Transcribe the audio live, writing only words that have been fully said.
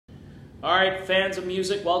All right, fans of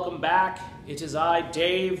music, welcome back. It is I,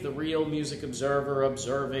 Dave, the Real Music Observer,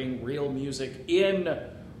 observing real music in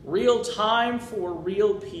real time for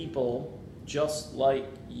real people, just like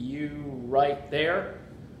you right there,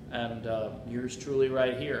 and yours truly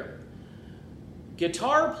right here.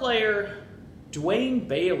 Guitar player DaWayne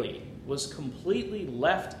Bailey was completely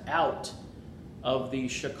left out of the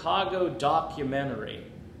Chicago documentary,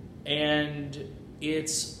 and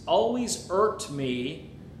it's always irked me.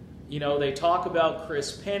 You know, they talk about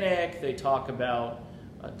Chris Pinnock, they talk about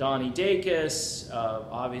Donnie Dacus,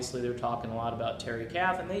 obviously they're talking a lot about Terry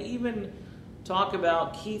Kath, and they even talk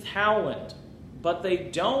about Keith Howland, but they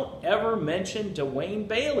don't ever mention DaWayne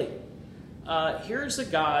Bailey. Here's a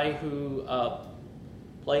guy who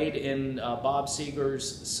played in Bob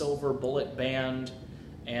Seger's Silver Bullet Band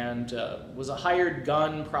and was a hired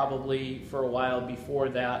gun probably for a while before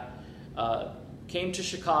that. Came to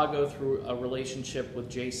Chicago through a relationship with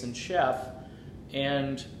Jason Scheff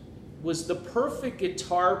and was the perfect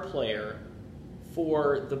guitar player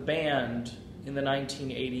for the band in the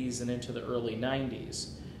 1980s and into the early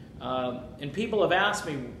 90s. And people have asked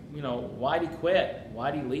me, you know, why'd he quit?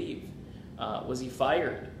 Why'd he leave? Was he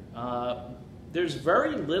fired? There's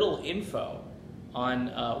very little info on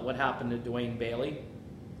what happened to DaWayne Bailey.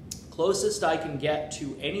 Closest I can get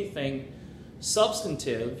to anything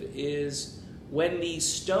substantive is when the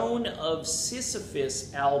Stone of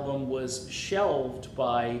Sisyphus album was shelved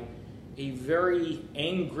by a very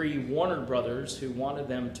angry Warner Brothers who wanted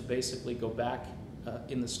them to basically go back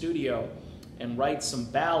in the studio and write some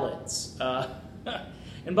ballads.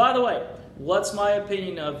 And by the way, what's my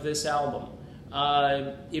opinion of this album?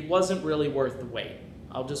 It wasn't really worth the wait.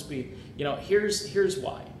 I'll just be, you know, here's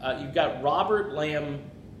why. You've got Robert Lamb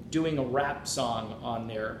doing a rap song on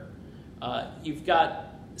there. You've got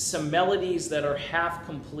some melodies that are half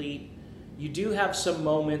complete. You do have some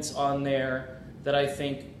moments on there that I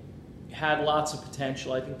think had lots of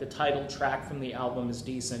potential. I think the title track from the album is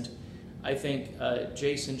decent. I think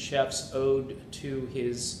Jason Scheff's ode to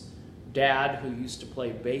his dad, who used to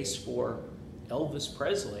play bass for Elvis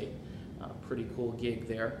Presley, pretty cool gig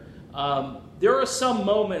there. There are some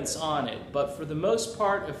moments on it, but for the most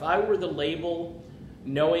part, if I were the label,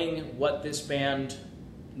 knowing what this band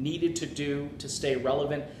needed to do to stay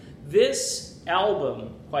relevant, this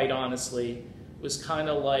album, quite honestly, was kind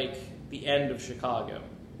of like the end of Chicago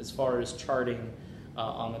as far as charting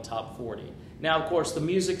on the top 40. Now, of course, the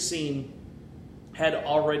music scene had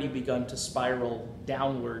already begun to spiral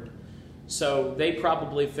downward, so they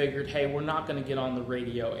probably figured, hey, we're not going to get on the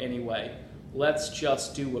radio anyway. Let's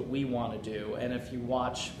just do what we want to do. And if you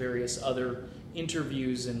watch various other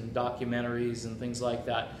interviews and documentaries and things like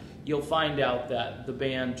that, you'll find out that the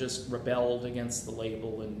band just rebelled against the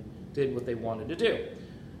label and did what they wanted to do.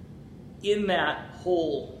 In that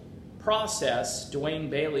whole process,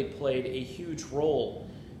 DaWayne Bailey played a huge role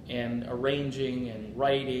in arranging and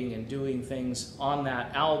writing and doing things on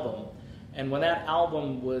that album. And when that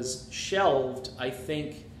album was shelved, I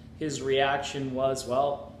think his reaction was,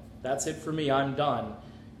 well, that's it for me, I'm done.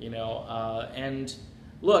 You know, and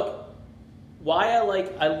look, why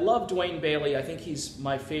I love DaWayne Bailey. I think he's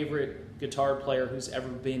my favorite guitar player who's ever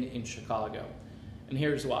been in Chicago. And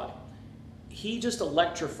here's why. He just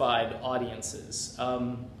electrified audiences.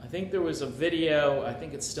 I think there was a video, I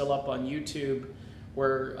think it's still up on YouTube,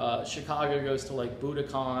 where Chicago goes to like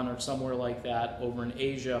Budokan or somewhere like that over in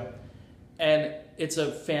Asia. And it's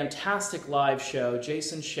a fantastic live show.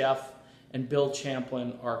 Jason Scheff and Bill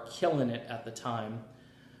Champlin are killing it at the time.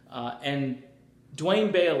 And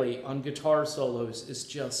DaWayne Bailey on guitar solos is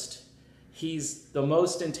just, he's the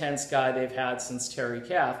most intense guy they've had since Terry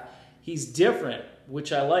Kath. He's different,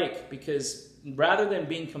 which I like, because rather than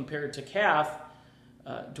being compared to Kath,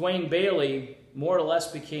 DaWayne Bailey more or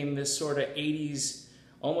less became this sort of 80s,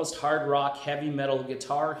 almost hard rock, heavy metal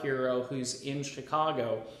guitar hero who's in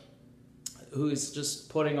Chicago, who's just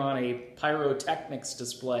putting on a pyrotechnics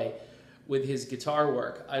display with his guitar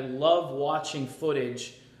work. I love watching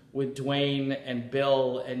footage with DaWayne and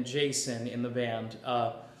Bill and Jason in the band.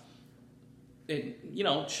 You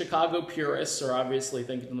know, Chicago purists are obviously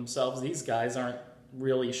thinking to themselves, these guys aren't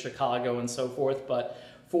really Chicago and so forth, but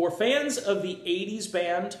for fans of the 80s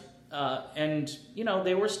band, and you know,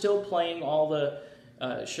 they were still playing all the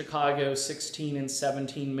Chicago 16 and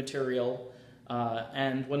 17 material,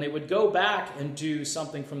 and when they would go back and do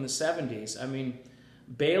something from the 70s, I mean,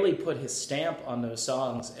 Bailey put his stamp on those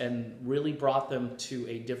songs and really brought them to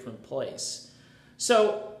a different place.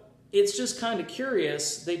 So it's just kind of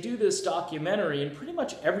curious. They do this documentary, and pretty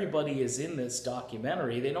much everybody is in this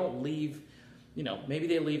documentary. They don't leave, you know, maybe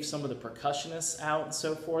they leave some of the percussionists out and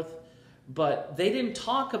so forth, but they didn't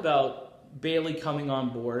talk about Bailey coming on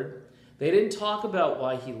board. They didn't talk about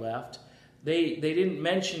why he left. They didn't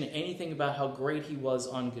mention anything about how great he was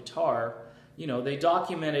on guitar. You know, they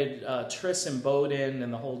documented Tris and Bowden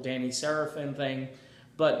and the whole Danny Seraphin thing,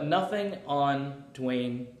 but nothing on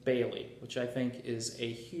DaWayne Bailey, which I think is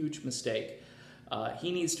a huge mistake.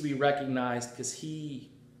 He needs to be recognized because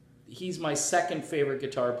he's my second favorite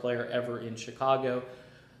guitar player ever in Chicago.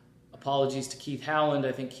 Apologies to Keith Howland.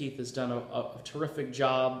 I think Keith has done a terrific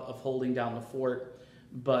job of holding down the fort.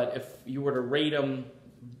 But if you were to rate him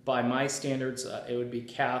by my standards, it would be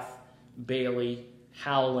Kath, Bailey,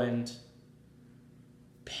 Howland,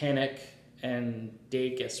 Pinnock, and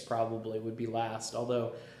Dacus probably would be last.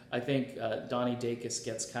 Although I think Donnie Dacus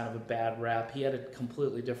gets kind of a bad rap. He had a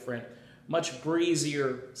completely different, much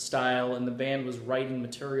breezier style, and the band was writing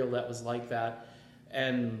material that was like that.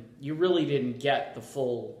 And you really didn't get the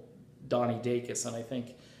full Donnie Dacus. And I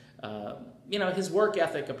think, you know, his work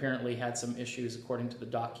ethic apparently had some issues according to the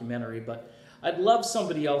documentary, but I'd love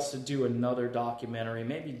somebody else to do another documentary.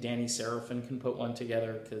 Maybe Danny Seraphin can put one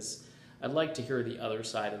together, because I'd like to hear the other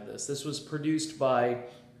side of this. This was produced by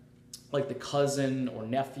like the cousin or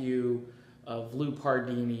nephew of Lou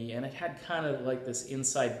Pardini, and it had kind of like this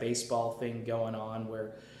inside baseball thing going on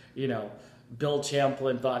where, you know, Bill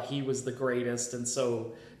Champlin thought he was the greatest, and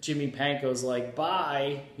so Jimmy Panko's like,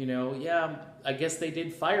 bye, you know, yeah, I guess they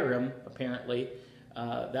did fire him, apparently.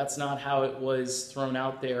 That's not how it was thrown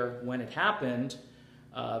out there when it happened.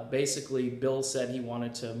 Basically, Bill said he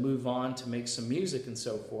wanted to move on to make some music and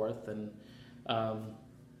so forth, and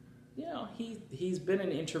you know, he's been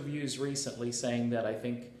in interviews recently saying that I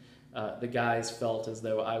think the guys felt as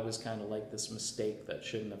though I was kind of like this mistake that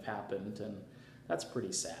shouldn't have happened, and that's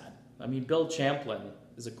pretty sad. I mean, Bill Champlin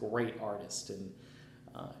is a great artist, and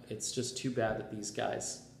it's just too bad that these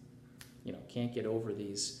guys, you know, can't get over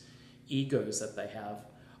these egos that they have.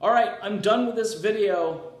 All right, I'm done with this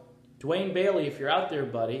video. DaWayne Bailey, if you're out there,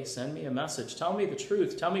 buddy, send me a message. Tell me the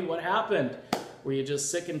truth. Tell me what happened. Were you just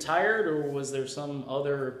sick and tired, or was there some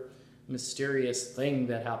other mysterious thing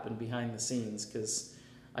that happened behind the scenes? Because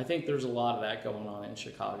I think there's a lot of that going on in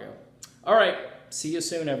Chicago. All right, see you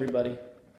soon, everybody.